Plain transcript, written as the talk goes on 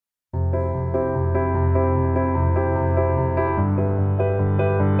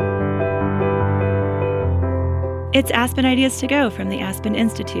It's Aspen Ideas to Go from the Aspen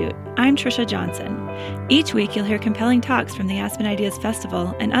Institute. I'm Trisha Johnson. Each week you'll hear compelling talks from the Aspen Ideas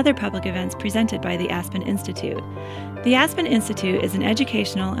Festival and other public events presented by the Aspen Institute. The Aspen Institute is an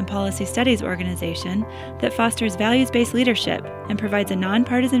educational and policy studies organization that fosters values-based leadership and provides a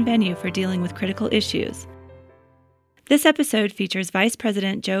nonpartisan venue for dealing with critical issues. This episode features Vice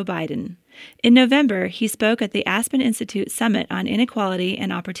President Joe Biden. In November, he spoke at the Aspen Institute Summit on Inequality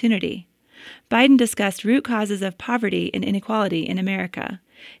and Opportunity. Biden discussed root causes of poverty and inequality in America.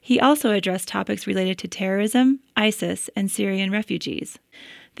 He also addressed topics related to terrorism, ISIS, and Syrian refugees.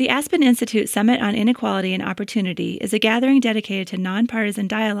 The Aspen Institute Summit on Inequality and Opportunity is a gathering dedicated to nonpartisan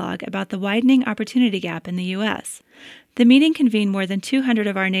dialogue about the widening opportunity gap in the U.S. The meeting convened more than 200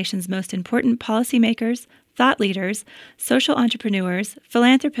 of our nation's most important policymakers, thought leaders, social entrepreneurs,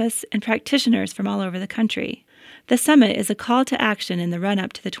 philanthropists, and practitioners from all over the country. The summit is a call to action in the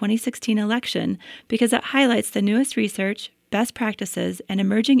run-up to the 2016 election because it highlights the newest research, best practices, and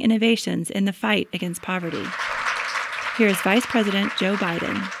emerging innovations in the fight against poverty. Here is Vice President Joe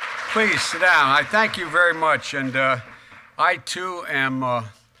Biden. Please sit down. I thank you very much. And I, too, am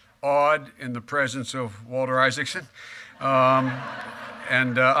awed in the presence of Walter Isaacson.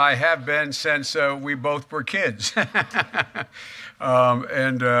 And I have been since we both were kids. By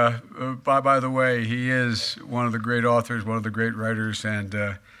the way, he is one of the great authors, one of the great writers,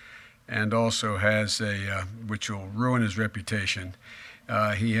 and also has a, which will ruin his reputation,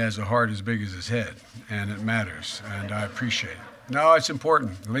 he has a heart as big as his head, and it matters, and I appreciate it. No, it's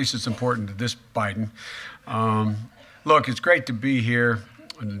important. At least it's important to this Biden. Look, it's great to be here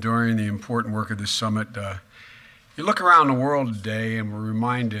during the important work of this summit. You look around the world today, and we're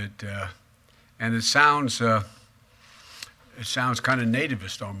reminded, and it sounds kind of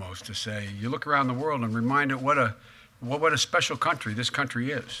nativist almost to say, you look around the world and reminded what a special country this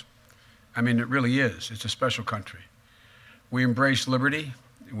country is. I mean, it really is. It's a special country. We embrace liberty.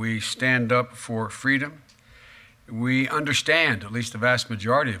 We stand up for freedom. We understand, at least the vast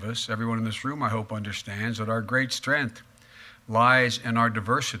majority of us, everyone in this room I hope understands, that our great strength lies in our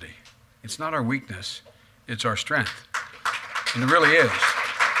diversity. It's not our weakness. It's our strength. And it really is.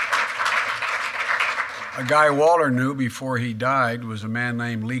 A guy Walter knew before he died was a man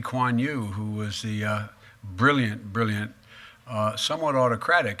named Lee Kuan Yew, who was the brilliant, somewhat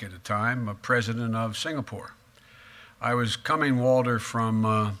autocratic at the time, president of Singapore. I was coming, Walter,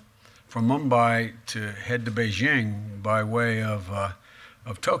 from Mumbai to head to Beijing by way of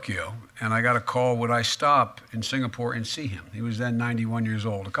Tokyo, and I got a call, would I stop in Singapore and see him? He was then 91 years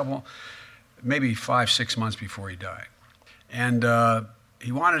old, maybe 5-6 months before he died. And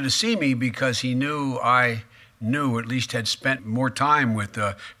he wanted to see me because he knew I at least had spent more time with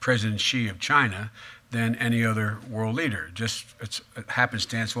President Xi of China than any other world leader. Just it's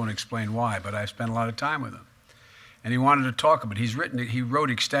happenstance, won't explain why, but I spent a lot of time with him. And he wanted to talk about it. He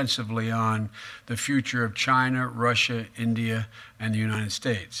wrote extensively on the future of China, Russia, India, and the United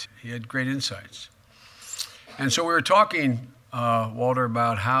States. He had great insights. And so we were talking, Walter,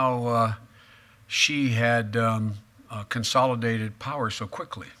 about how Xi had consolidated power so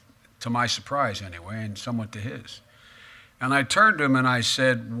quickly, to my surprise anyway, and somewhat to his. And I turned to him and I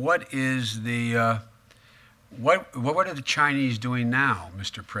said, what are the Chinese doing now,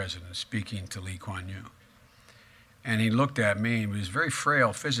 Mr. President, speaking to Lee Kuan Yew? And he looked at me, and he was very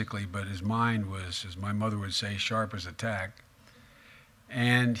frail physically, but his mind was, as my mother would say, sharp as a tack.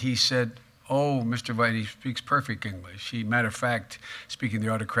 And he said, oh, Mr. Biden, he speaks perfect English. Matter of fact, speaking the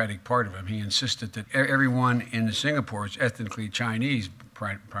autocratic part of him, he insisted that everyone in Singapore is ethnically Chinese,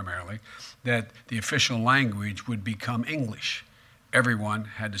 primarily, that the official language would become English. Everyone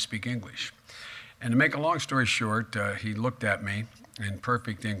had to speak English. And to make a long story short, he looked at me in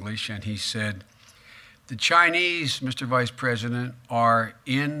perfect English, and he said, the Chinese, Mr. Vice President, are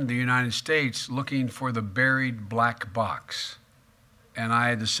in the United States looking for the buried black box. And I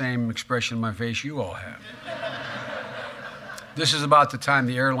had the same expression on my face you all have. This is about the time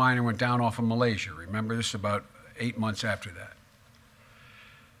the airliner went down off of Malaysia. Remember, this is about 8 months after that.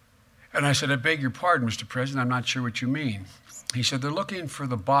 And I said, I beg your pardon, Mr. President, I'm not sure what you mean. He said, they're looking for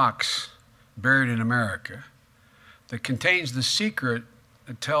the box buried in America that contains the secret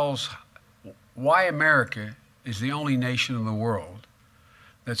that tells why America is the only nation in the world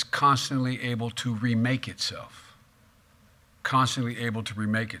that's constantly able to remake itself. Constantly able to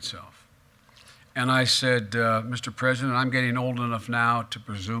remake itself. And I said, Mr. President, I'm getting old enough now to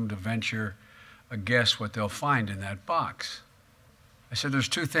presume to venture a guess what they'll find in that box. I said, there's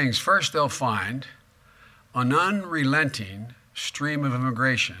two things. First, they'll find an unrelenting stream of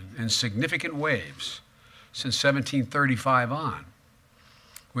immigration in significant waves since 1735 on,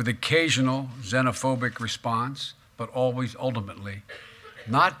 with occasional xenophobic response, but always ultimately,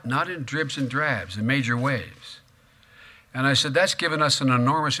 not in dribs and drabs, in major waves. And I said, that's given us an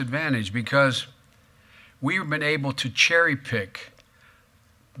enormous advantage because we've been able to cherry pick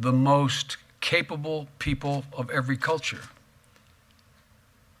the most capable people of every culture.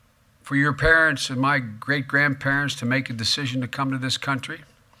 For your parents and my great-grandparents to make a decision to come to this country,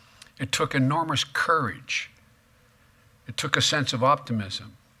 it took enormous courage. It took a sense of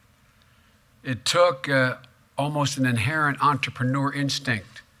optimism. It took almost an inherent entrepreneur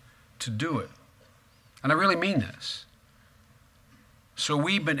instinct to do it. And I really mean this. So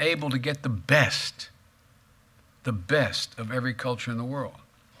we've been able to get the best of every culture in the world.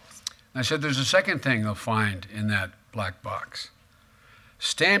 And I said there's a second thing they'll find in that black box.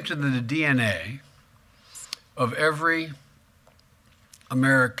 Stamped into the DNA of every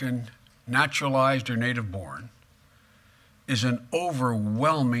American, naturalized or native born, is an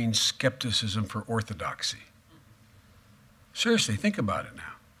overwhelming skepticism for orthodoxy. Seriously, think about it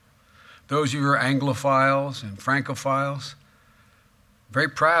now. Those of you who are Anglophiles and Francophiles, very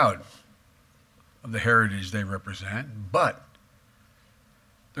proud of the heritage they represent, but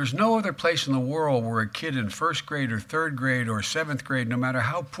there's no other place in the world where a kid in first grade or third grade or seventh grade, no matter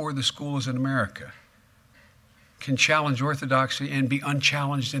how poor the school is in America, can challenge orthodoxy and be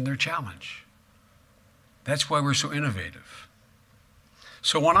unchallenged in their challenge. That's why we're so innovative.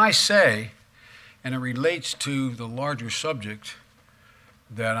 So when I say, and it relates to the larger subject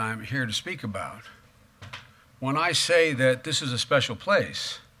that I'm here to speak about, when I say that this is a special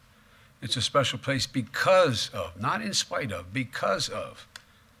place, it's a special place because of, not in spite of, because of.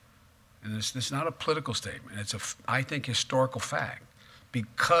 And this is not a political statement. It's I think, historical fact.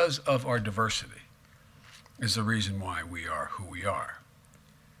 Because of our diversity is the reason why we are who we are.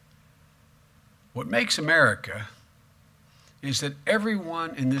 What makes America is that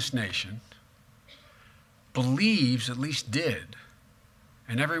everyone in this nation believes, at least did,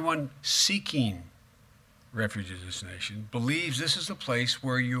 and everyone seeking refuge in this nation believes this is a place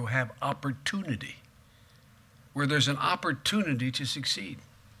where you have opportunity, where there's an opportunity to succeed.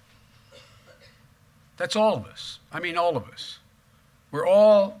 That's all of us. I mean, all of us. We're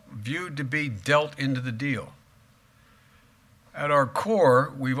all viewed to be dealt into the deal. At our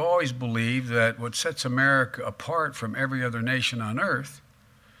core, we've always believed that what sets America apart from every other nation on earth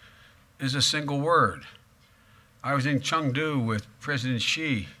is a single word. I was in Chengdu with President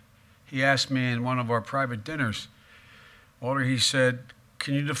Xi. He asked me in one of our private dinners, Walter, he said,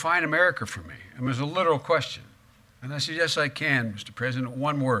 can you define America for me? And it was a literal question. And I said, yes, I can, Mr. President,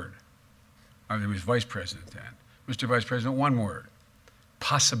 one word. I was vice president then. Mr. Vice President, one word.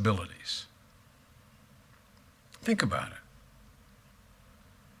 Possibilities. Think about it.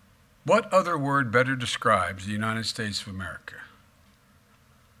 What other word better describes the United States of America?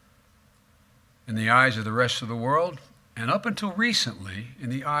 In the eyes of the rest of the world, and up until recently, in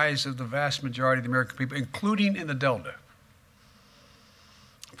the eyes of the vast majority of the American people, including in the Delta,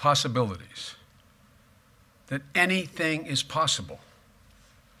 possibilities. That anything is possible.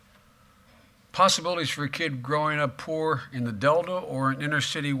 Possibilities for a kid growing up poor in the Delta or in inner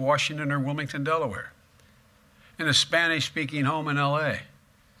city Washington or Wilmington, Delaware, in a Spanish-speaking home in LA,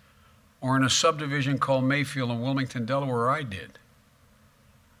 or in a subdivision called Mayfield in Wilmington, Delaware, where I did.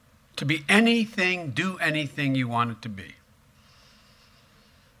 To be anything, do anything you want it to be.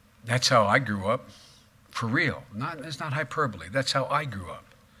 That's how I grew up, for real. It's not hyperbole. That's how I grew up.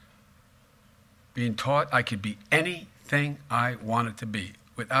 Being taught I could be anything I wanted to be,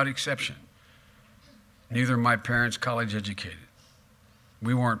 without exception. Neither of my parents college educated.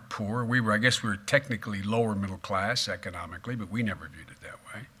 We weren't poor. I guess we were technically lower middle class economically, but we never viewed it that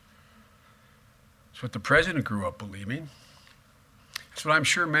way. It's what the president grew up believing. It's what I'm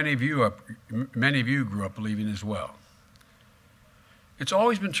sure many of you grew up believing as well. It's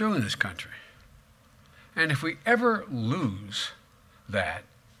always been true in this country. And if we ever lose that,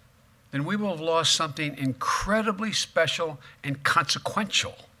 then we will have lost something incredibly special and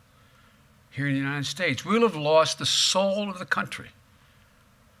consequential here in the United States. We'll have lost the soul of the country.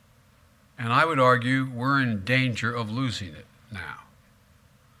 And I would argue we're in danger of losing it now.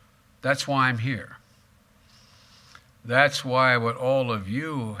 That's why I'm here. That's why what all of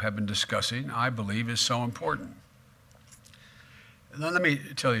you have been discussing, I believe, is so important. Now, let me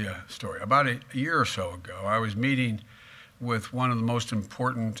tell you a story. About a year or so ago, I was meeting with one of the most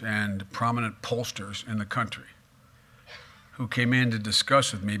important and prominent pollsters in the country, who came in to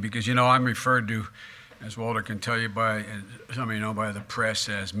discuss with me because, I'm referred to, as Walter can tell you, by some of you know, by the press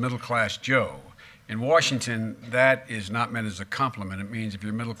as middle-class Joe. In Washington, that is not meant as a compliment. It means if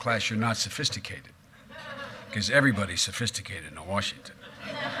you're middle class, you're not sophisticated, because everybody's sophisticated in Washington.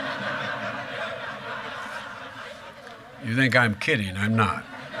 You think I'm kidding. I'm not.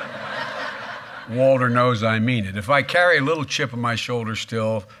 Walter knows I mean it. If I carry a little chip on my shoulder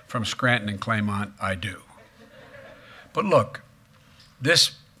still from Scranton and Claymont, I do. But look,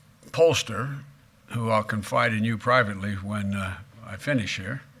 this pollster, who I'll confide in you privately when I finish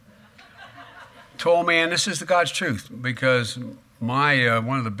here, told me, and this is the God's truth, because my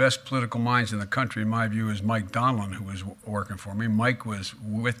one of the best political minds in the country, in my view, is Mike Donlin, who was working for me. Mike was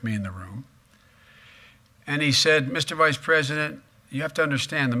with me in the room. And he said, Mr. Vice President, you have to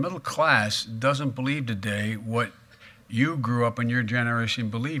understand, the middle class doesn't believe today what you grew up in your generation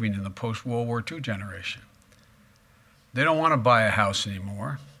believing in the post-World War II generation. They don't want to buy a house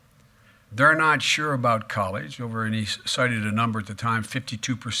anymore. They're not sure about college. And he cited a number at the time,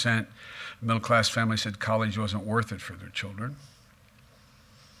 52% middle-class families said college wasn't worth it for their children.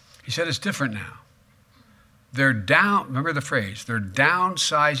 He said it's different now. They're down, remember the phrase, they're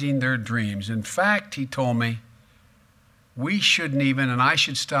downsizing their dreams. In fact, he told me, we shouldn't even, and I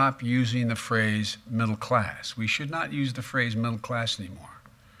should stop using the phrase middle class. We should not use the phrase middle class anymore.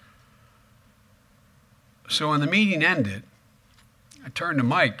 So when the meeting ended, I turned to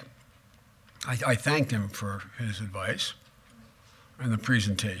Mike. I thanked him for his advice and the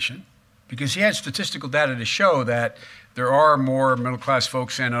presentation, because he had statistical data to show that there are more middle-class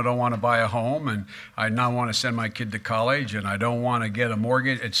folks saying, I don't want to buy a home, and I now want to send my kid to college, and I don't want to get a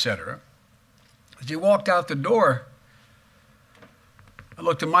mortgage, etc. As he walked out the door, I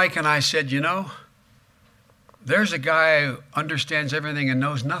looked at Mike and I said, you know, there's a guy who understands everything and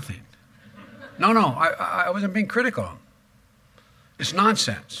knows nothing. No, I wasn't being critical. It's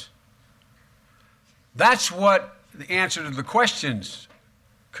nonsense. That's what the answer to the questions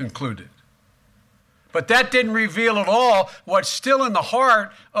concluded. But that didn't reveal at all what's still in the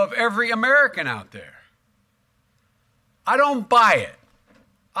heart of every American out there. I don't buy it.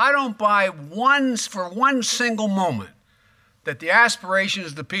 I don't buy for one single moment that the aspirations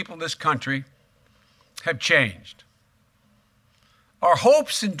of the people of this country have changed. Our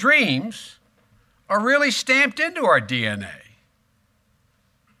hopes and dreams are really stamped into our DNA.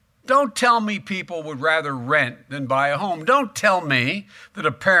 Don't tell me people would rather rent than buy a home. Don't tell me that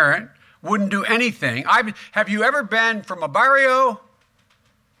a parent wouldn't do anything. Have you ever been from a barrio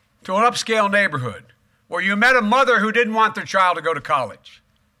to an upscale neighborhood where you met a mother who didn't want their child to go to college?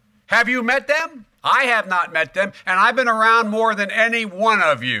 Have you met them? I have not met them, and I've been around more than any one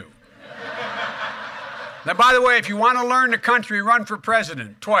of you. Now, by the way, if you want to learn the country, run for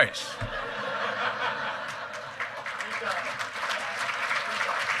president twice.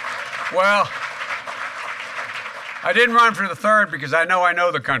 Well, I didn't run for the third because I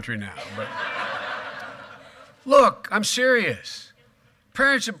know the country now. But look, I'm serious.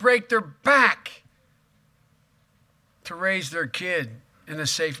 Parents would break their back to raise their kid in a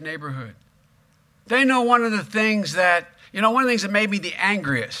safe neighborhood. They know one of the things that made me the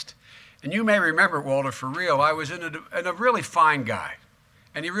angriest, and you may remember it, Walter, for real, I was in a really fine guy.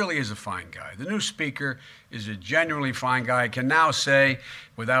 And he really is a fine guy. The new speaker is a genuinely fine guy. I can now say,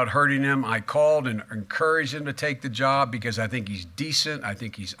 without hurting him, I called and encouraged him to take the job because I think he's decent, I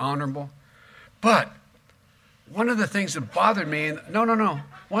think he's honorable. But one of the things that bothered me, one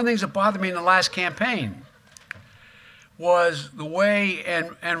of the things that bothered me in the last campaign was the way,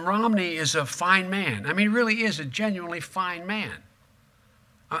 and Romney is a fine man. I mean, he really is a genuinely fine man.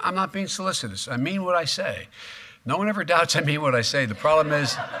 I'm not being solicitous. I mean what I say. No one ever doubts I mean what I say. The problem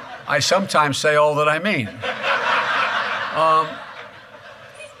is I sometimes say all that I mean.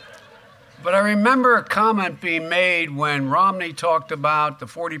 But I remember a comment being made when Romney talked about the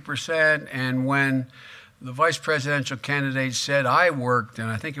 40% and when the vice presidential candidate said, I worked, and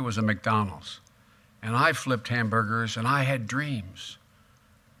I think it was a McDonald's, and I flipped hamburgers, and I had dreams.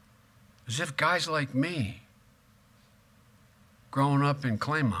 As if guys like me, growing up in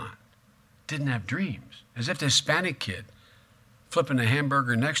Claymont, didn't have dreams. As if the Hispanic kid flipping a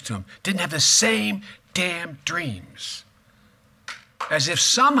hamburger next to him didn't have the same damn dreams. As if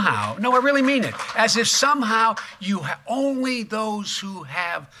somehow, no, I really mean it, as if somehow only those who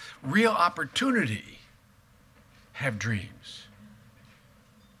have real opportunity have dreams.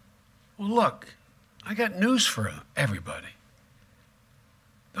 Well, look, I got news for everybody.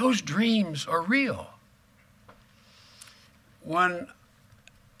 Those dreams are real. When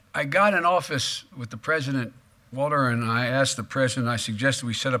I got in office with the president, Walter, and I asked the president, I suggested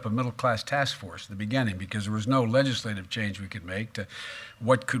we set up a middle-class task force at the beginning because there was no legislative change we could make to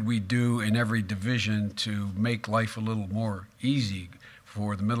what could we do in every division to make life a little more easy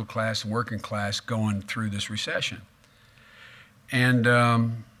for the middle class and working class going through this recession. And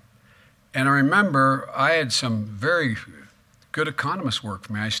I remember I had some very good economists work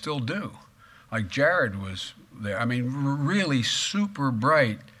for me. I still do. Like Jared was there. I mean, really super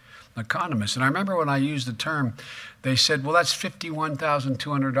bright economists. And I remember when I used the term, they said, well, that's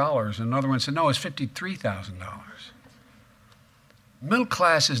 $51,200. And another one said, no, it's $53,000. Middle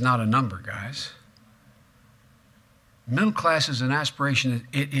class is not a number, guys. Middle class is an aspiration.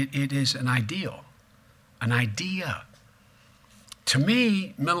 It is an ideal, an idea. To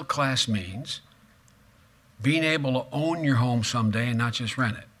me, middle class means being able to own your home someday and not just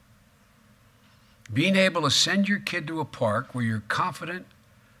rent it. Being able to send your kid to a park where you're confident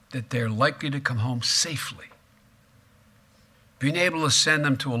that they're likely to come home safely. Being able to send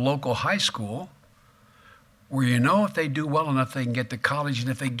them to a local high school where you know if they do well enough, they can get to college. And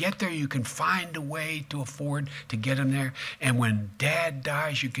if they get there, you can find a way to afford to get them there. And when dad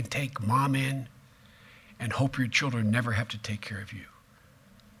dies, you can take mom in and hope your children never have to take care of you.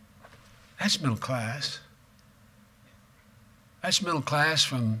 That's middle class. That's middle class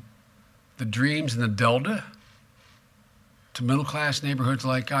from the dreams in the Delta to middle class neighborhoods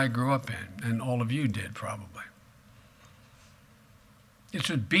like I grew up in, and all of you did probably. It's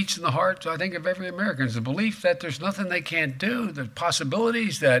what beats in the heart, I think, of every American, is the belief that there's nothing they can't do, the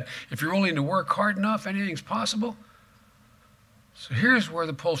possibilities that if you're willing to work hard enough, anything's possible. So here's where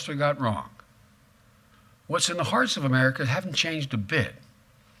the pollster got wrong. What's in the hearts of America haven't changed a bit.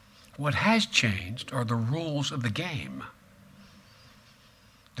 What has changed are the rules of the game.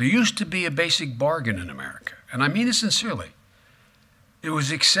 There used to be a basic bargain in America, and I mean it sincerely. It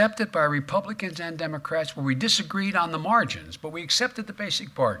was accepted by Republicans and Democrats where we disagreed on the margins, but we accepted the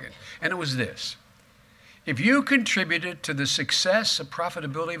basic bargain, and it was this. If you contributed to the success and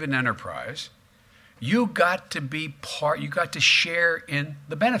profitability of an enterprise, you got to share in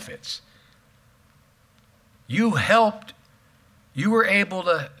the benefits. You were able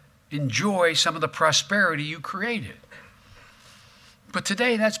to enjoy some of the prosperity you created. But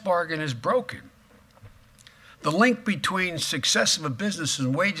today, that bargain is broken. The link between success of a business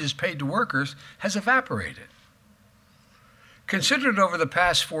and wages paid to workers has evaporated. Considered over the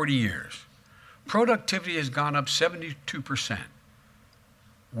past 40 years, productivity has gone up 72%.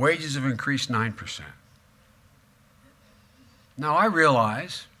 Wages have increased 9%. Now, I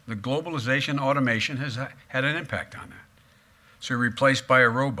realize that globalization and automation has had an impact on that. So you're replaced by a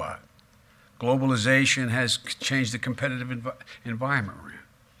robot. Globalization has changed the competitive environment we're in.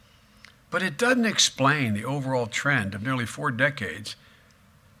 But it doesn't explain the overall trend of nearly 4 decades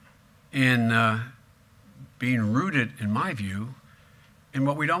in being rooted, in my view, in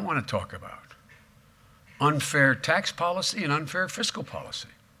what we don't want to talk about. Unfair tax policy and unfair fiscal policy.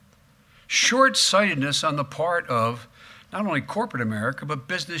 Short-sightedness on the part of not only corporate America, but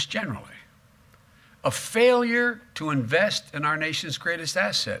business generally. A failure to invest in our nation's greatest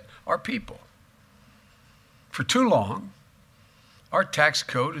asset, our people. For too long, our tax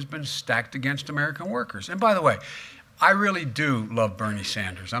code has been stacked against American workers. And by the way, I really do love Bernie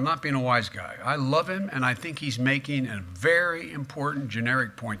Sanders. I'm not being a wise guy. I love him, and I think he's making a very important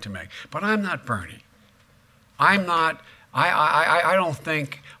generic point to make. But I'm not Bernie. I don't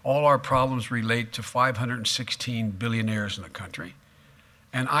think all our problems relate to 516 billionaires in the country.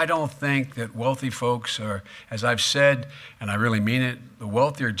 And I don't think that wealthy folks are, as I've said, and I really mean it, the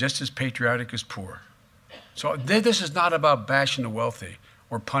wealthy are just as patriotic as poor. So this is not about bashing the wealthy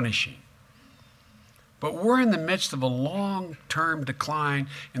or punishing. But we're in the midst of a long-term decline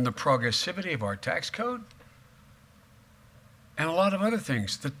in the progressivity of our tax code and a lot of other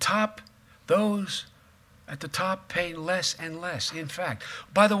things. Those at the top pay less and less, in fact.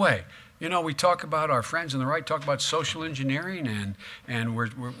 By the way, you know, we talk about our friends on the right, talk about social engineering, and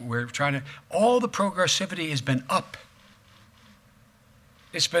we're trying to, all the progressivity has been up.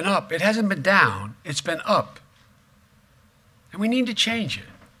 It's been up. It hasn't been down. It's been up. And we need to change it.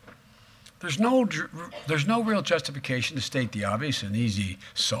 There's no real justification to state the obvious, an easy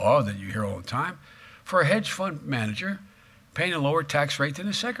saw that you hear all the time, for a hedge fund manager paying a lower tax rate than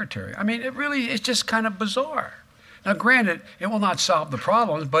his secretary. I mean, it's just kind of bizarre. Now, granted, it will not solve the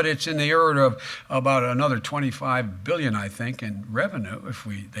problems, but it's in the order of about another $25 billion, I think, in revenue if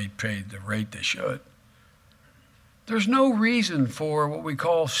they paid the rate they should. There's no reason for what we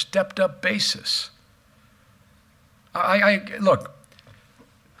call stepped-up basis. Look,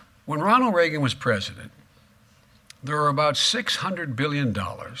 when Ronald Reagan was president, there were about $600 billion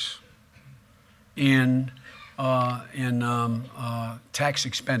in tax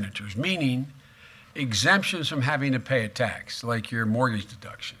expenditures, meaning exemptions from having to pay a tax, like your mortgage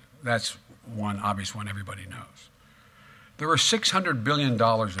deduction. That's one obvious one everybody knows. There were $600 billion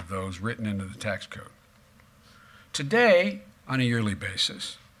of those written into the tax code. Today, on a yearly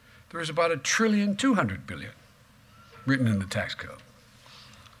basis, there is about $1.2 trillion written in the tax code.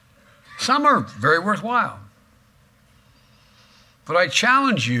 Some are very worthwhile. But I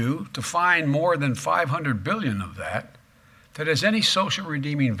challenge you to find more than 500 billion of that has any social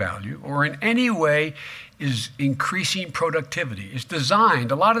redeeming value or in any way is increasing productivity. It's designed,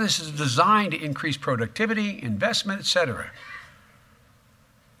 a lot of this is designed to increase productivity, investment, etc.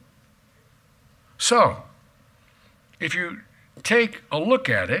 So, if you take a look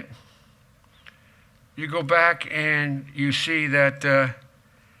at it, you go back and you see that the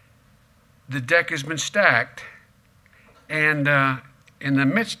deck has been stacked, and in the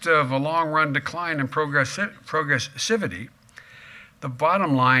midst of a long-run decline in progressivity, the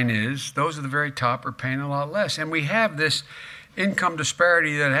bottom line is those at the very top are paying a lot less. And we have this income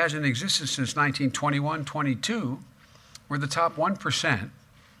disparity that hasn't existed since 1921-22, where the top 1%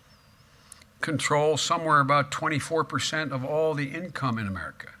 control somewhere about 24% of all the income in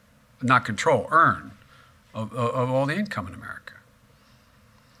America. Not control, earn, of all the income in America.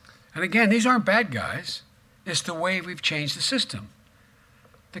 And again, these aren't bad guys. It's the way we've changed the system.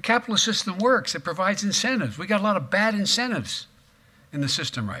 The capitalist system works. It provides incentives. We got a lot of bad incentives in the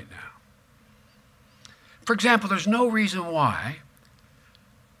system right now. For example, there's no reason why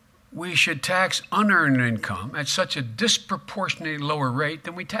we should tax unearned income at such a disproportionately lower rate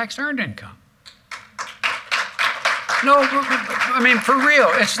than we tax earned income. No, I mean, for real,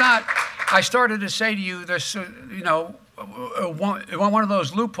 it's not. I started to say to you, there's, you know, one of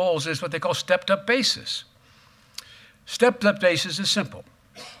those loopholes is what they call stepped-up basis. Stepped-up basis is simple.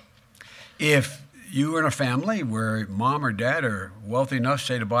 If you are in a family where mom or dad are wealthy enough,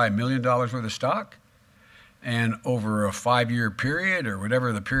 say, to buy $1 million worth of stock, and over a 5-year period or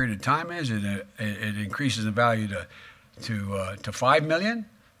whatever the period of time is, it increases the value to $5 million,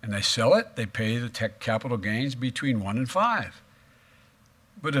 and they sell it, they pay the capital gains between 1 and 5.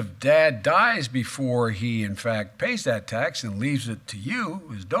 But if dad dies before he, in fact, pays that tax and leaves it to you,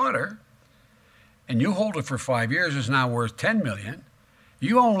 his daughter, and you hold it for 5 years, it's now worth $10 million,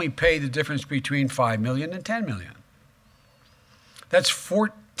 you only pay the difference between $5 million and $10 million. That's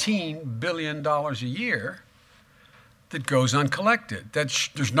 $14 billion a year that goes uncollected.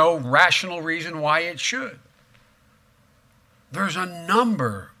 There's no rational reason why it should. There's a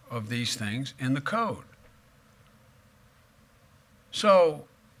number of these things in the code. So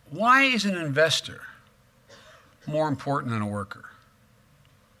why is an investor more important than a worker?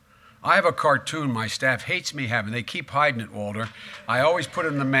 I have a cartoon my staff hates me having. They keep hiding it, Walter. I always put it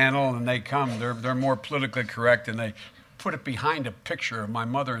in the mantle, and they come. They're more politically correct, and they put it behind a picture of my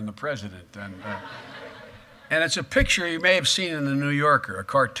mother and the president. And it's a picture you may have seen in the New Yorker, a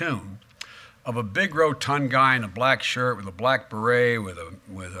cartoon of a big rotund guy in a black shirt with a black beret with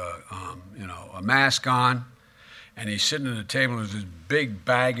a mask on, and he's sitting at a table. There's this big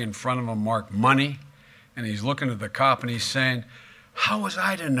bag in front of him marked money, and he's looking at the cop and he's saying, "How was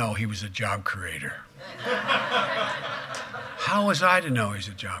I to know he was a job creator? How was I to know he's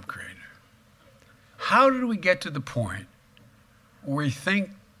a job creator?" How did we get to the point where we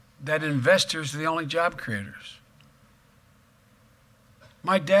think that investors are the only job creators?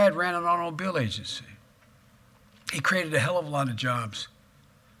 My dad ran an automobile agency. He created a hell of a lot of jobs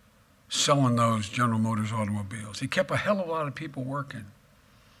selling those General Motors automobiles. He kept a hell of a lot of people working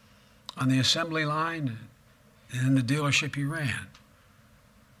on the assembly line and in the dealership he ran.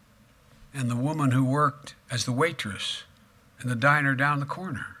 And the woman who worked as the waitress in the diner down the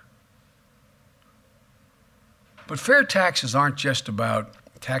corner. But fair taxes aren't just about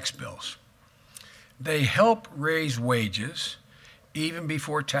tax bills. They help raise wages even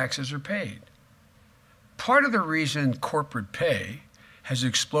before taxes are paid. Part of the reason corporate pay has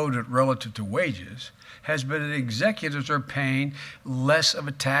exploded relative to wages has been that executives are paying less of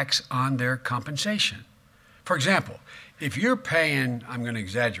a tax on their compensation. For example, if you're paying, I'm going to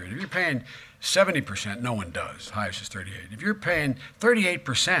exaggerate, if you're paying 70%, no one does, highest is 38. If you're paying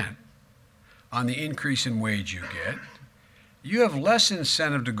 38% on the increase in wage you get, you have less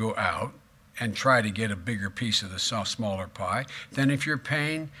incentive to go out and try to get a bigger piece of the smaller pie than if you're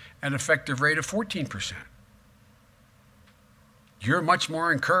paying an effective rate of 14%. You're much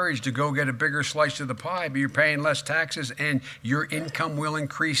more encouraged to go get a bigger slice of the pie, but you're paying less taxes and your income will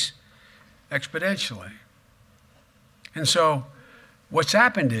increase exponentially. And so what's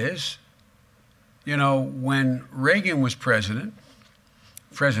happened is, you know, when Reagan was president,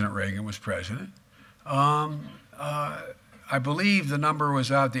 President Reagan was president, I believe the number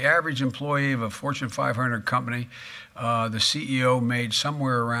was out, the average employee of a Fortune 500 company, the CEO made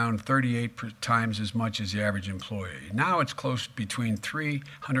somewhere around 38 times as much as the average employee. Now it's close between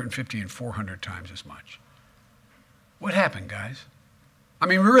 350 and 400 times as much. What happened, guys? I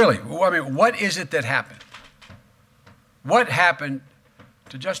mean, really, what is it that happened? What happened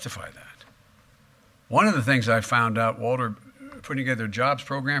to justify that? One of the things I found out, Walter, putting together a jobs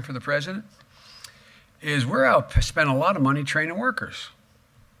program for the president, is we're out spending a lot of money training workers.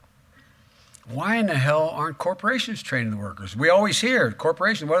 Why in the hell aren't corporations training the workers? We always hear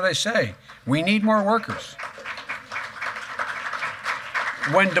corporations, what do they say? We need more workers.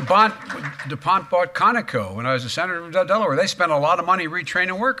 When DuPont bought Conoco, when I was a senator from Delaware, they spent a lot of money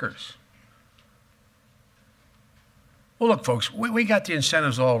retraining workers. Well, look, folks, we got the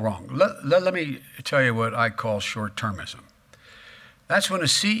incentives all wrong. Let me tell you what I call short-termism. That's when a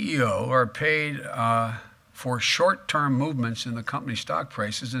CEO are paid for short-term movements in the company stock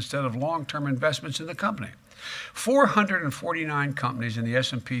prices instead of long-term investments in the company. 449 companies in the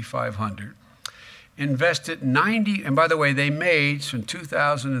S&P 500 invested 90, and by the way, they made from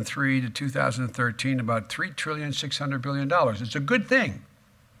 2003 to 2013 about $3.6 trillion. It's a good thing.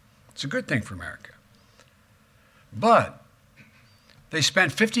 It's a good thing for America. But they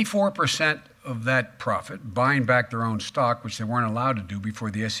spent 54% of that profit buying back their own stock, which they weren't allowed to do before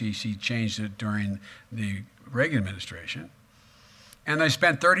the SEC changed it during the Reagan administration. And they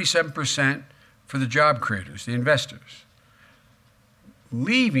spent 37% for the job creators, the investors,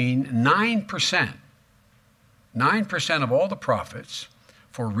 leaving 9% of all the profits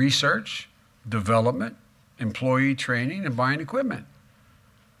for research, development, employee training, and buying equipment.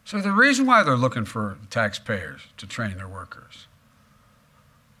 So the reason why they're looking for taxpayers to train their workers.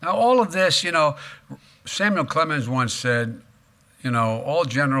 Now, all of this, Samuel Clemens once said, all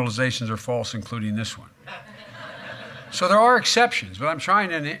generalizations are false, including this one. So there are exceptions, but I'm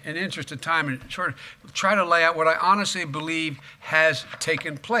trying, in the interest of time, and sort of try to lay out what I honestly believe has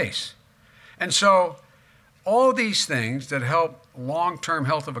taken place. And so all these things that help long-term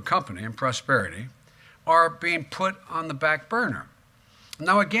health of a company and prosperity are being put on the back burner.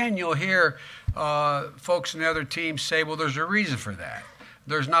 Now, again, you'll hear folks in the other teams say, well, there's a reason for that.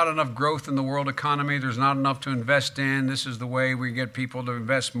 There's not enough growth in the world economy. There's not enough to invest in. This is the way we get people to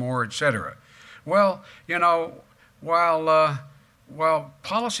invest more, et cetera. Well, while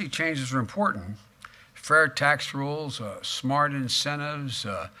policy changes are important, fair tax rules, smart incentives,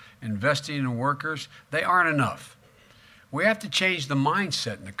 investing in workers, they aren't enough. We have to change the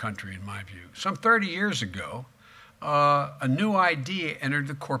mindset in the country, in my view. Some 30 years ago, a new idea entered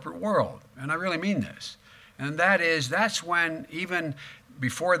the corporate world, and I really mean this. And that's when, even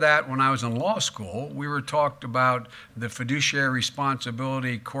before that, when I was in law school, we were talked about the fiduciary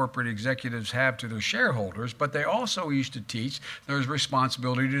responsibility corporate executives have to their shareholders, but they also used to teach there's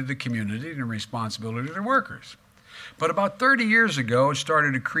responsibility to the community and responsibility to their workers. But about 30 years ago, it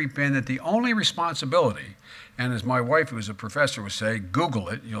started to creep in that the only responsibility, and as my wife, who was a professor, would say, Google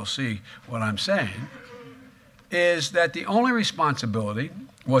it, you'll see what I'm saying, is that the only responsibility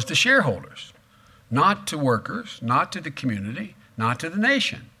was to shareholders, not to workers, not to the community, not to the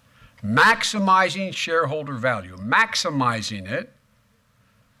nation. Maximizing shareholder value, maximizing it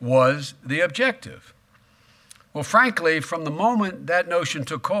was the objective. Well, frankly, from the moment that notion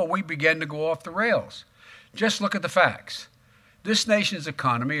took hold, we began to go off the rails. Just look at the facts. This nation's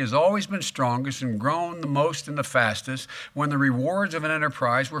economy has always been strongest and grown the most and the fastest when the rewards of an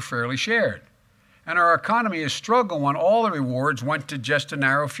enterprise were fairly shared. And our economy has struggled when all the rewards went to just a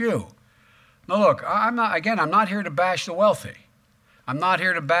narrow few. Now look, I'm not here to bash the wealthy. I'm not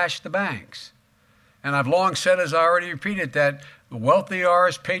here to bash the banks. And I've long said, as I already repeated, that the wealthy are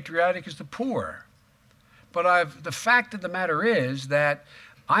as patriotic as the poor. But the fact of the matter is that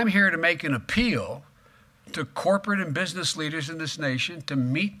I'm here to make an appeal to corporate and business leaders in this nation to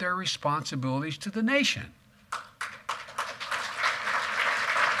meet their responsibilities to the nation.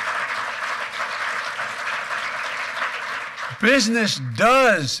 Business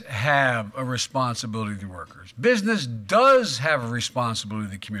does have a responsibility to workers. Business does have a responsibility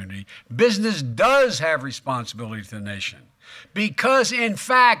to the community. Business does have responsibility to the nation. Because, in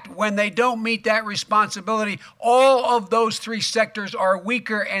fact, when they don't meet that responsibility, all of those three sectors are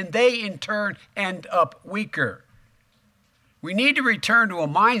weaker, and they, in turn, end up weaker. We need to return to a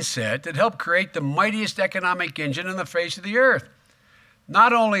mindset that helped create the mightiest economic engine on the face of the earth.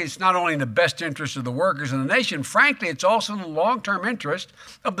 It's not only in the best interest of the workers and the nation, frankly, it's also in the long-term interest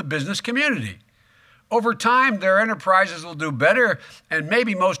of the business community. Over time, their enterprises will do better, and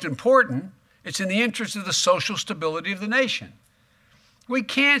maybe most important, it's in the interest of the social stability of the nation. We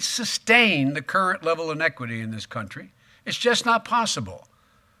can't sustain the current level of inequity in this country. It's just not possible.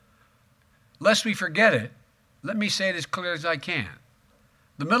 Lest we forget it, let me say it as clear as I can.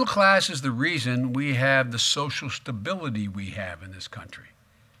 The middle class is the reason we have the social stability we have in this country.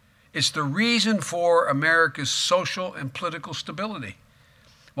 It's the reason for America's social and political stability.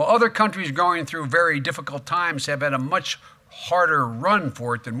 While other countries going through very difficult times have had a much harder run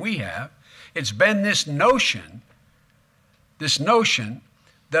for it than we have, it's been this notion this notion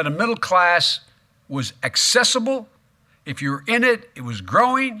that a middle class was accessible. If you were in it, it was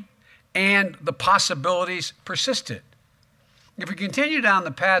growing, and the possibilities persisted. If we continue down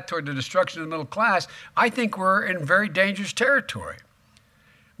the path toward the destruction of the middle class, I think we're in very dangerous territory.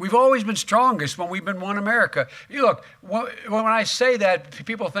 We've always been strongest when we've been one America. You look, when I say that,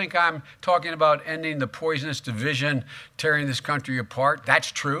 people think I'm talking about ending the poisonous division, tearing this country apart.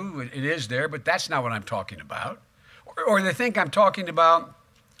 That's true, it is there, but that's not what I'm talking about. Or they think I'm talking about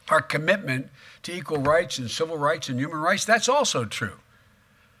our commitment to equal rights and civil rights and human rights. That's also true.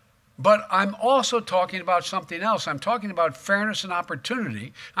 But I'm also talking about something else. I'm talking about fairness and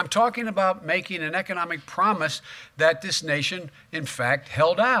opportunity. I'm talking about making an economic promise that this nation, in fact,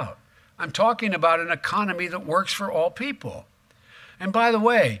 held out. I'm talking about an economy that works for all people. And by the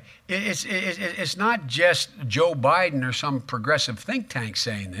way, it's not just Joe Biden or some progressive think tank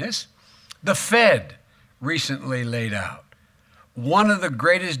saying this. The Fed recently laid out. One of the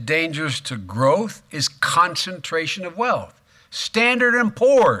greatest dangers to growth is concentration of wealth. Standard &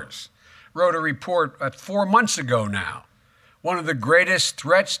 Poor's wrote a report 4 months ago now. One of the greatest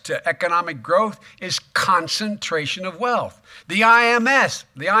threats to economic growth is concentration of wealth. The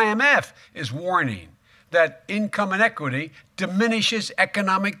IMF is warning that income inequity diminishes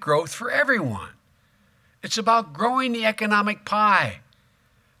economic growth for everyone. It's about growing the economic pie,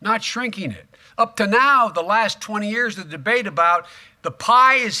 not shrinking it. Up to now, the last 20 years, the debate about the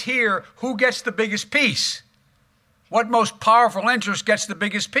pie is here, who gets the biggest piece? What most powerful interest gets the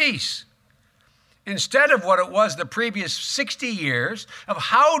biggest piece? Instead of what it was the previous 60 years of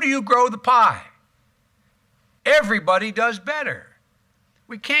how do you grow the pie? Everybody does better.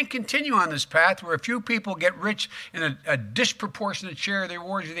 We can't continue on this path where a few people get rich in a disproportionate share of the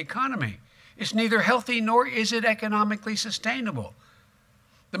rewards of the economy. It's neither healthy nor is it economically sustainable.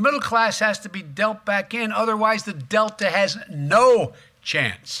 The middle class has to be dealt back in, otherwise the delta has no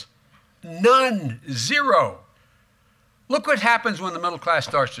chance. None. Zero. Look what happens when the middle class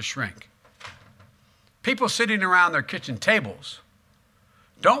starts to shrink. People sitting around their kitchen tables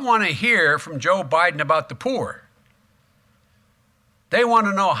don't want to hear from Joe Biden about the poor. They want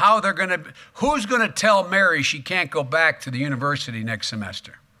to know how who's going to tell Mary she can't go back to the university next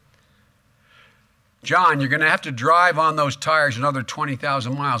semester. John, you're going to have to drive on those tires another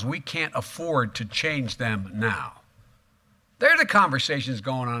 20,000 miles. We can't afford to change them now. They're the conversations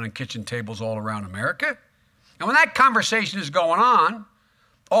going on kitchen tables all around America. And when that conversation is going on,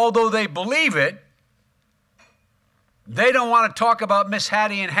 although they believe it, they don't want to talk about Miss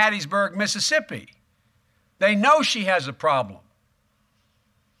Hattie in Hattiesburg, Mississippi. They know she has a problem.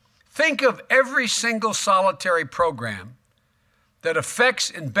 Think of every single solitary program that affects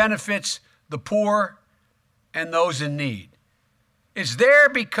and benefits the poor and those in need. It's there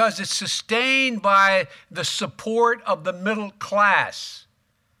because it's sustained by the support of the middle class.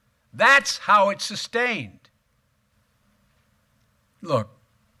 That's how it's sustained. Look,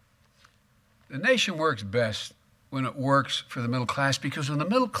 the nation works best when it works for the middle class, because when the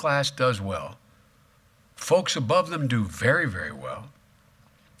middle class does well, folks above them do very, very well,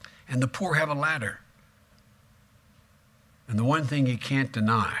 and the poor have a ladder. And the one thing you can't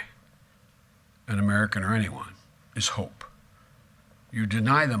deny an American or anyone is hope. You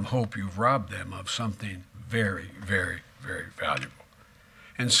deny them hope, you've robbed them of something very, very, very valuable.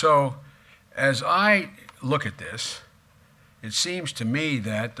 And so, as I look at this, it seems to me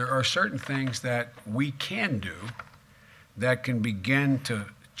that there are certain things that we can do that can begin to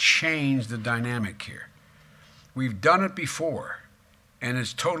change the dynamic here. We've done it before, and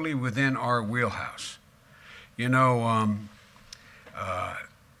it's totally within our wheelhouse. You know,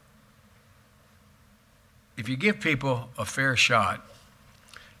 if you give people a fair shot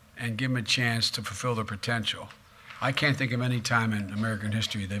and give them a chance to fulfill their potential, I can't think of any time in American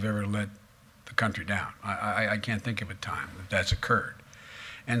history they've ever let the country down. I can't think of a time that that's occurred.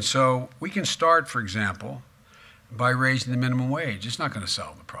 And so we can start, for example, by raising the minimum wage. It's not going to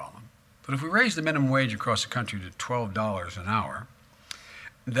solve the problem. But if we raise the minimum wage across the country to $12 an hour,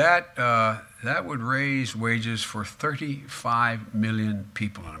 that would raise wages for 35 million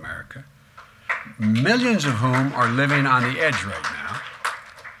people in America, millions of whom are living on the edge right now.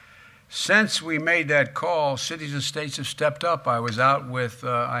 Since we made that call, cities and states have stepped up. I was out with,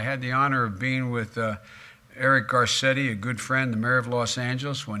 I had the honor of being with Eric Garcetti, a good friend, the mayor of Los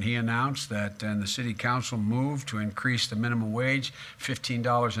Angeles, when he announced that, and the city council moved to increase the minimum wage,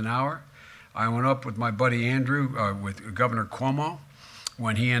 $15 an hour. I went up with my buddy Andrew, with Governor Cuomo,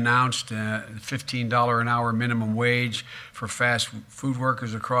 when he announced $15 an hour minimum wage for fast food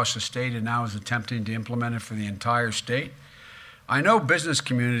workers across the state, and now is attempting to implement it for the entire state. I know business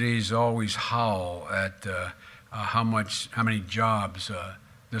communities always howl at how many jobs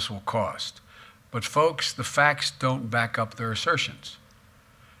this will cost. But folks, the facts don't back up their assertions.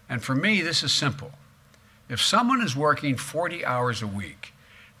 And for me, this is simple. If someone is working 40 hours a week,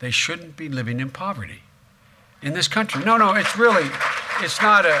 they shouldn't be living in poverty in this country. No, it's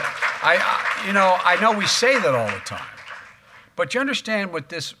not I know we say that all the time. But you understand what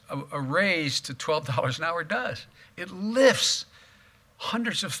this a raise to $12 an hour does? It lifts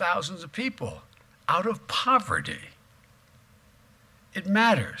hundreds of thousands of people out of poverty. It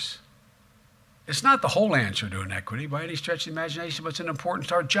matters. It's not the whole answer to inequity by any stretch of the imagination, but it's an important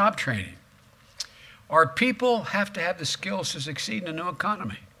start. Job training. Our people have to have the skills to succeed in a new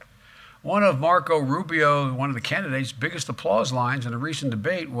economy. One of Marco Rubio, one of the candidates' biggest applause lines in a recent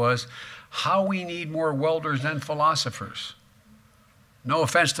debate was how we need more welders than philosophers. No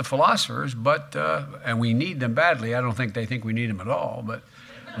offense to philosophers, but, and we need them badly. I don't think they think we need them at all, but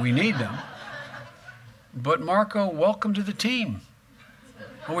we need them. But Marco, welcome to the team.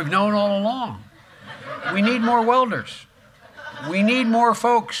 Well, we've known all along. We need more welders. We need more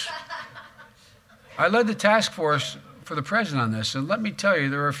folks. I led the task force for the president on this, and let me tell you,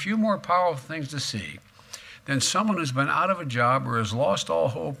 there are a few more powerful things to see than someone who's been out of a job or has lost all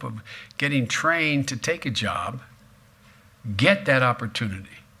hope of getting trained to take a job get that opportunity.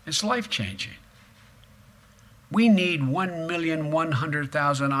 It's life-changing. We need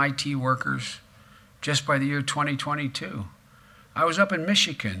 1,100,000 IT workers just by the year 2022. I was up in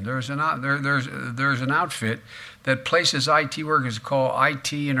Michigan. There's an outfit that places IT workers called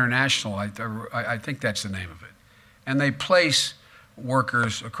IT International. I think that's the name of it. And they place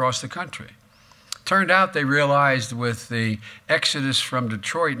workers across the country. Turned out they realized with the exodus from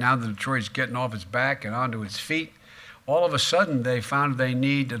Detroit, now that Detroit's getting off its back and onto its feet, all of a sudden they found they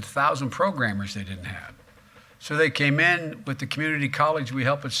need 1,000 programmers they didn't have. So they came in with the community college we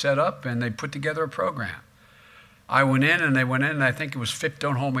helped it set up, and they put together a program. I went in, and they went in, and I think it was,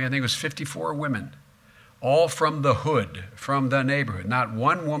 don't hold me, I think it was 54 women, all from the hood, from the neighborhood. Not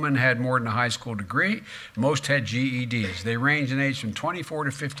one woman had more than a high school degree. Most had GEDs. They ranged in age from 24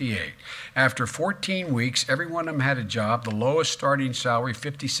 to 58. After 14 weeks, every one of them had a job. The lowest starting salary,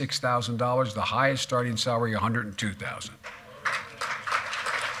 $56,000. The highest starting salary, $102,000.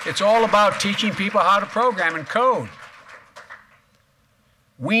 It's all about teaching people how to program and code.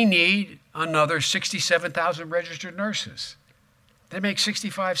 We need another 67,000 registered nurses. They make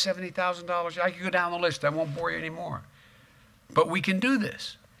 $65,000, $70,000. I could go down the list. I won't bore you anymore. But we can do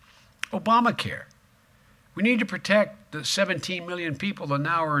this. Obamacare. We need to protect the 17 million people that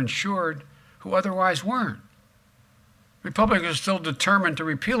now are insured who otherwise weren't. Republicans are still determined to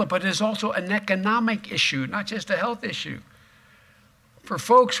repeal it, but it is also an economic issue, not just a health issue. For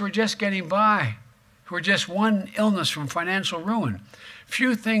folks who are just getting by, who are just one illness from financial ruin,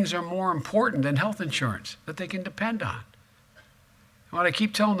 few things are more important than health insurance that they can depend on. What I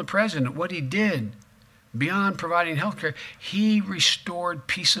keep telling the president, what he did beyond providing health care, he restored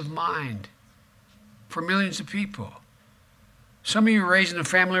peace of mind for millions of people. Some of you were raised in a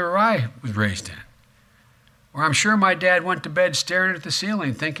family where I was raised in, where I'm sure my dad went to bed staring at the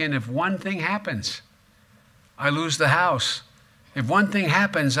ceiling thinking, if one thing happens, I lose the house. If one thing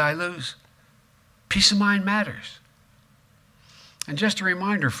happens, I lose. Peace of mind matters. And just a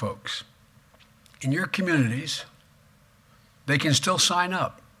reminder, folks, in your communities, they can still sign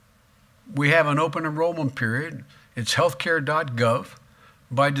up. We have an open enrollment period. It's healthcare.gov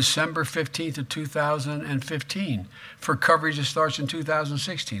by December 15th of 2015 for coverage that starts in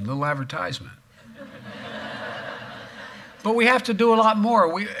 2016. Little advertisement. But we have to do a lot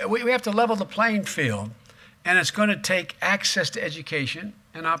more. We have to level the playing field, and it's going to take access to education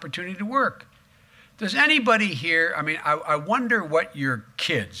and opportunity to work. Does anybody here, I wonder what your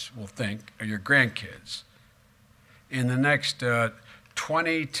kids will think, or your grandkids, in the next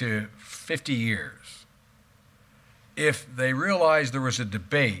 20 to 50 years, if they realized there was a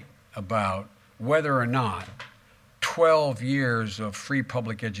debate about whether or not 12 years of free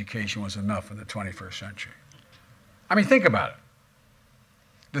public education was enough in the 21st century. Think about it.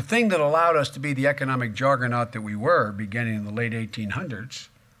 The thing that allowed us to be the economic juggernaut that we were beginning in the late 1800s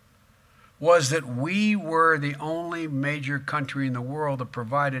was that we were the only major country in the world that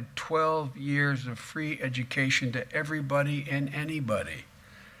provided 12 years of free education to everybody and anybody.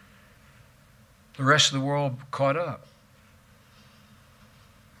 The rest of the world caught up.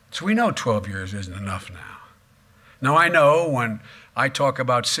 So we know 12 years isn't enough now. Now I know when I talk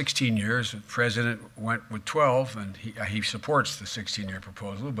about 16 years, the president went with 12, and he supports the 16-year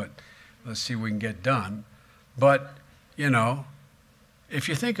proposal, but let's see what we can get done. But, if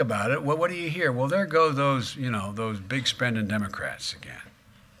you think about it, well, what do you hear? Well, there go those big spending Democrats again,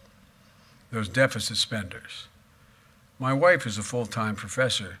 those deficit spenders. My wife is a full-time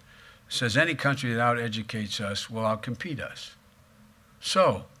professor, says any country that out-educates us will out-compete us.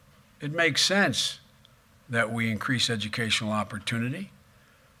 So it makes sense that we increase educational opportunity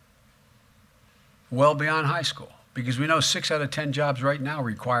well beyond high school, because we know 6 out of 10 jobs right now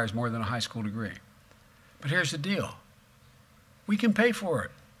requires more than a high school degree. But here's the deal. We can pay for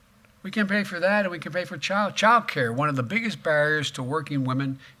it. We can pay for that, and we can pay for child care, one of the biggest barriers to working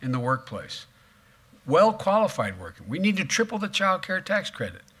women in the workplace. Well-qualified working. We need to triple the child care tax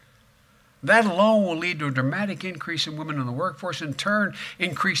credit. That alone will lead to a dramatic increase in women in the workforce, in turn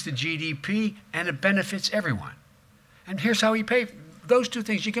increase the GDP, and it benefits everyone. And here's how we pay those two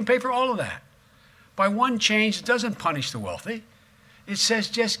things. You can pay for all of that. By one change, it doesn't punish the wealthy. It says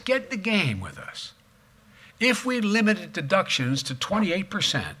just get the game with us. If we limited deductions to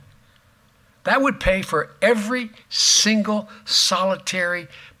 28%, that would pay for every single solitary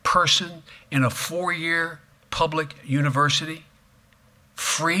person in a 4-year public university,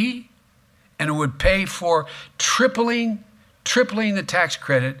 free, and it would pay for tripling the tax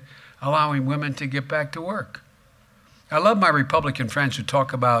credit, allowing women to get back to work. I love my Republican friends who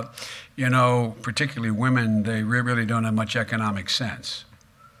talk about, particularly women, they really don't have much economic sense.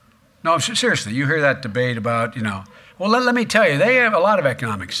 No, seriously, you hear that debate about, well, let me tell you, they have a lot of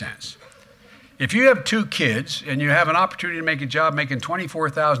economic sense. If you have 2 kids and you have an opportunity to make a job making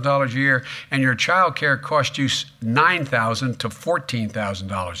 $24,000 a year and your child care costs you $9,000 to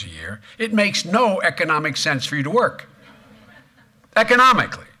 $14,000 a year, it makes no economic sense for you to work.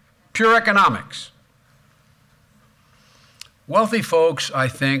 Economically, pure economics. Wealthy folks, I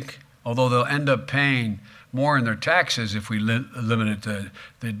think, although they'll end up paying more in their taxes if we limited the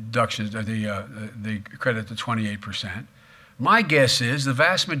deductions, the credit to 28%, my guess is the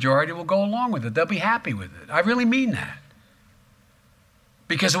vast majority will go along with it. They'll be happy with it. I really mean that.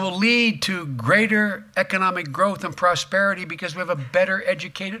 Because it will lead to greater economic growth and prosperity because we have a better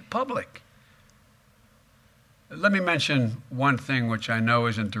educated public. Let me mention one thing which I know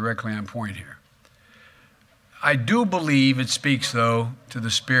isn't directly on point here. I do believe it speaks, though, to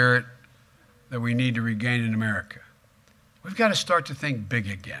the spirit that we need to regain in America. We've got to start to think big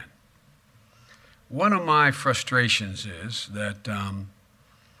again. One of my frustrations is that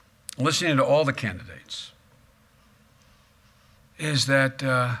listening to all the candidates is that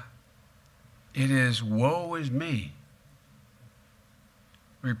it is woe is me.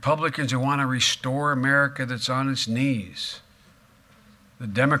 Republicans who want to restore America that's on its knees. The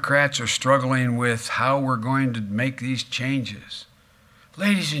Democrats are struggling with how we're going to make these changes.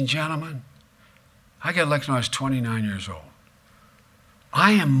 Ladies and gentlemen, I got elected when I was 29 years old.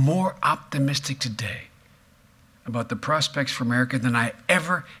 I am more optimistic today about the prospects for America than I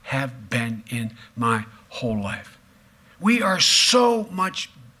ever have been in my whole life. We are so much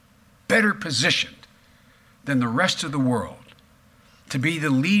better positioned than the rest of the world to be the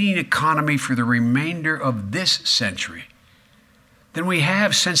leading economy for the remainder of this century than we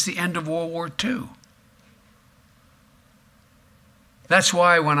have since the end of World War II. That's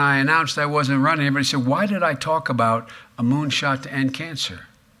why when I announced I wasn't running, everybody said, why did I talk about a moonshot to end cancer?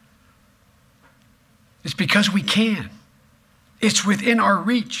 It's because we can. It's within our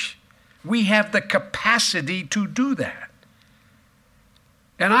reach. We have the capacity to do that.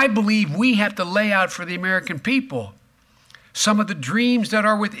 And I believe we have to lay out for the American people some of the dreams that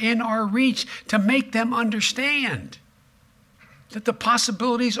are within our reach to make them understand that the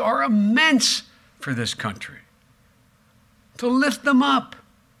possibilities are immense for this country. To lift them up,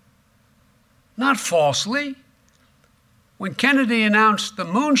 not falsely. When Kennedy announced the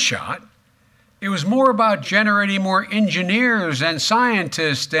moonshot, it was more about generating more engineers and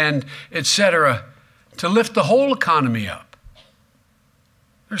scientists and et cetera to lift the whole economy up.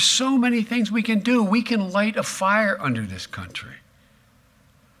 There's so many things we can do. We can light a fire under this country.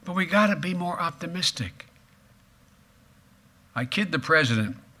 But we got to be more optimistic. I kid the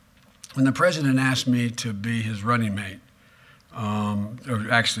president. When the president asked me to be his running mate, or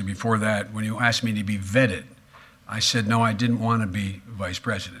actually before that, when he asked me to be vetted, I said, no, I didn't want to be vice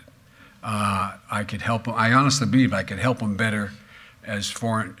president. I could help him. I honestly believe I could help him better as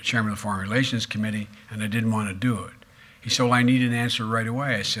chairman of the Foreign Relations Committee, and I didn't want to do it. He said, well, I need an answer right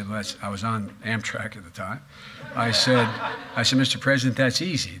away. I said, I was on Amtrak at the time. I said, Mr. President, that's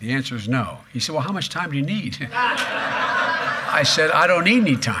easy. The answer is no. He said, well, how much time do you need? I said, I don't need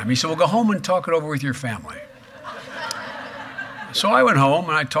any time. He said, well, go home and talk it over with your family. So I went home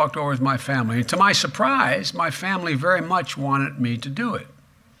and I talked over with my family. And to my surprise, my family very much wanted me to do it.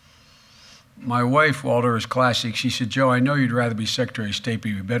 My wife, Walter, is classic. She said, Joe, I know you'd rather be Secretary of State, but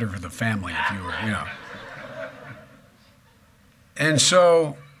it'd be better for the family if you were, And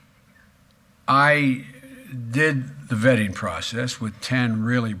so I did the vetting process with 10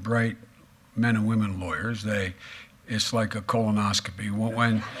 really bright men and women lawyers. It's like a colonoscopy.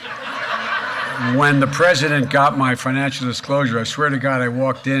 When the president got my financial disclosure, I swear to God, I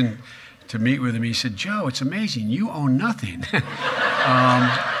walked in to meet with him. He said, "Joe, it's amazing. You own nothing."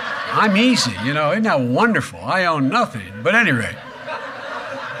 I'm easy, isn't that wonderful? I own nothing. But at any rate,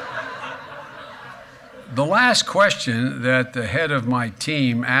 the last question that the head of my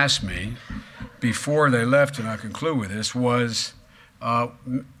team asked me before they left, and I'll conclude with this, was, well,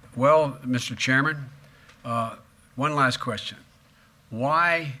 Mr. Chairman, one last question.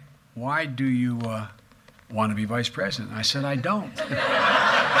 Why do you want to be vice president? I said, I don't.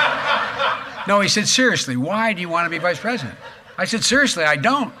 No, he said, seriously, why do you want to be vice president? I said, seriously, I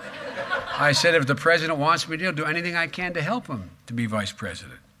don't. I said, if the president wants me to, I'll do anything I can to help him to be vice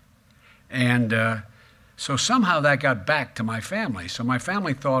president. And so somehow that got back to my family. So my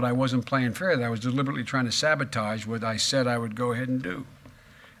family thought I wasn't playing fair, that I was deliberately trying to sabotage what I said I would go ahead and do.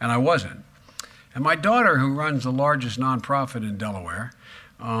 And I wasn't. And my daughter, who runs the largest nonprofit in Delaware,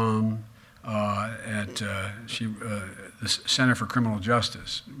 the Center for Criminal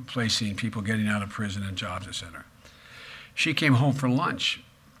Justice, placing people getting out of prison and jobs, etc. She came home for lunch,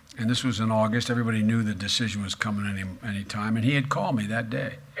 and this was in August. Everybody knew the decision was coming any time, and he had called me that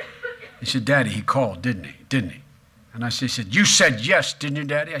day. He said, "Daddy, he called, didn't he? And I said, "You said yes, didn't you,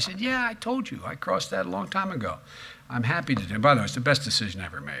 Daddy?" I said, "Yeah, I told you. I crossed that a long time ago. I'm happy to do it. By the way, it's the best decision I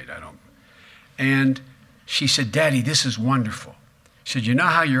ever made. And she said, "Daddy, this is wonderful." She said, "You know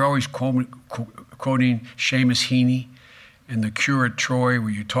how you're always quoting Seamus Heaney in The Cure at Troy,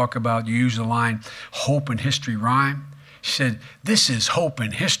 where you use the line, hope and history rhyme?" She said, "This is hope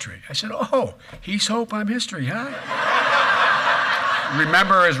and history." I said, "Oh, he's hope, I'm history, huh?"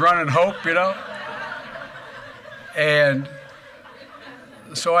 Remember as running hope, And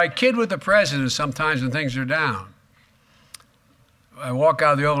so I kid with the president sometimes when things are down. I walk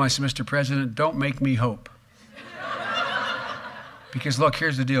out of the Oval and I say, "Mr. President, don't make me hope." Because look,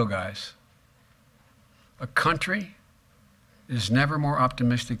 here's the deal, guys. A country is never more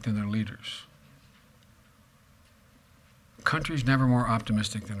optimistic than their leaders. A country's never more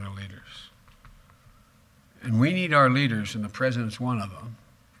optimistic than their leaders. And we need our leaders, and the president's one of them,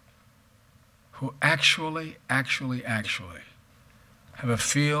 who actually have a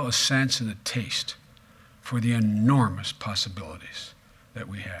feel, a sense, and a taste for the enormous possibilities that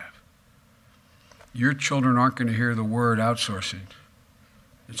we have. Your children aren't going to hear the word outsourcing.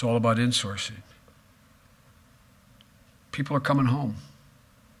 It's all about insourcing. People are coming home.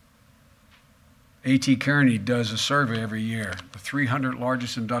 A.T. Kearney does a survey every year, the 300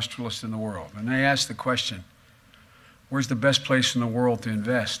 largest industrialists in the world, and they ask the question, where's the best place in the world to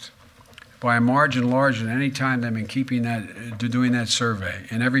invest? By a margin larger than any time they've been doing that survey,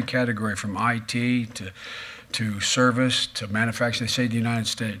 in every category from IT to service to manufacturing, they say the United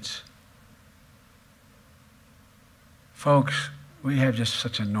States. Folks, we have just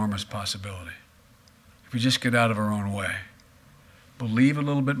such enormous possibility. If we just get out of our own way, believe a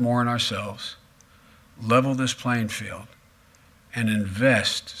little bit more in ourselves, level this playing field, and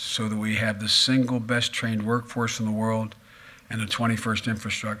invest so that we have the single best trained workforce in the world and the 21st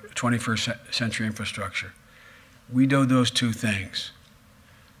century infrastructure. We do those two things.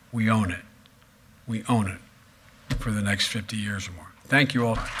 We own it. We own it for the next 50 years or more. Thank you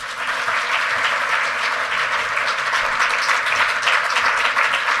all.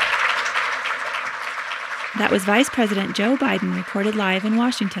 That was Vice President Joe Biden, recorded live in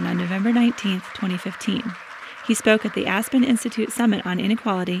Washington on November 19, 2015. He spoke at the Aspen Institute Summit on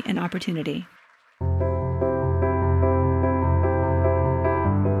Inequality and Opportunity.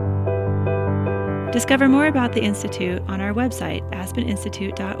 Discover more about the Institute on our website,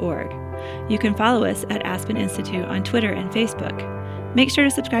 aspeninstitute.org. You can follow us at Aspen Institute on Twitter and Facebook. Make sure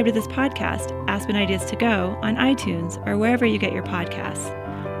to subscribe to this podcast, Aspen Ideas to Go, on iTunes or wherever you get your podcasts.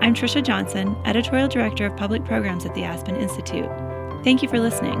 I'm Tricia Johnson, Editorial Director of Public Programs at the Aspen Institute. Thank you for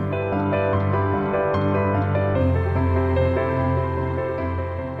listening.